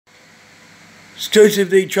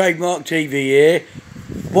Exclusively trademark TV here.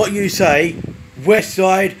 What you say,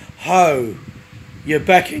 Westside ho. You're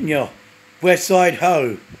back in your Westside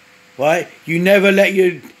ho, right? You never let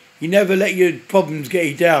your problems get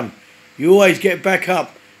you down. You always get back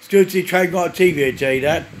up. Exclusively trademark TV, I tell you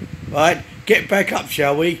that, right? Get back up,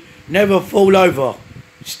 shall we? Never fall over.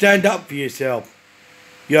 Stand up for yourself.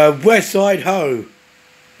 You're a Westside ho,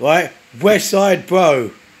 right? Westside bro,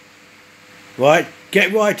 right?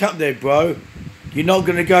 Get right up there, bro. You're not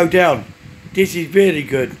going to go down. This is really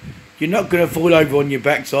good. You're not going to fall over on your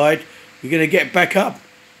backside. You're going to get back up.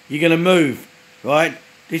 You're going to move, right?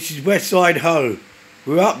 This is Westside ho.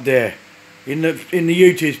 We're up there in the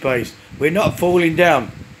YouTube space. We're not falling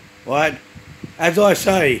down, right? As I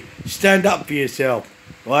say, stand up for yourself,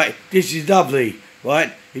 right? This is lovely,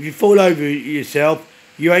 right? If you fall over yourself,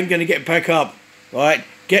 you ain't going to get back up, right?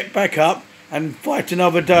 Get back up and fight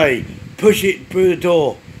another day. Push it through the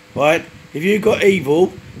door, right? If you've got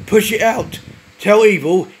evil, push it out. Tell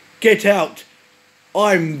evil, get out.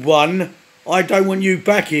 I'm one. I don't want you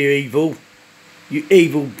back here, evil. You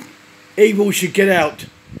evil. Evil should get out.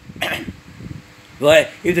 Right?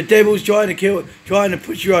 If the devil's trying to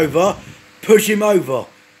push you over, push him over.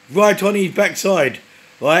 Right on his backside.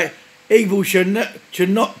 Right? Evil should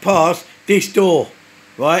not pass this door.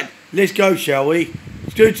 Right? Let's go, shall we?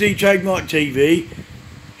 Exclusively trademark TV.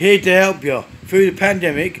 Here to help you through the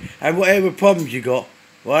pandemic and whatever problems you got,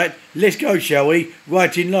 right? Let's go, shall we?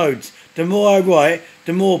 Writing loads. The more I write,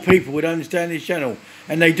 the more people would understand this channel.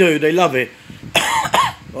 And they do, they love it.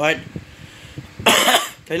 Right?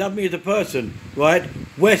 They love me as a person, right?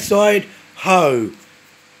 Westside ho.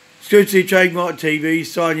 Exclusively trademark TV,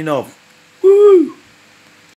 signing off. Woo!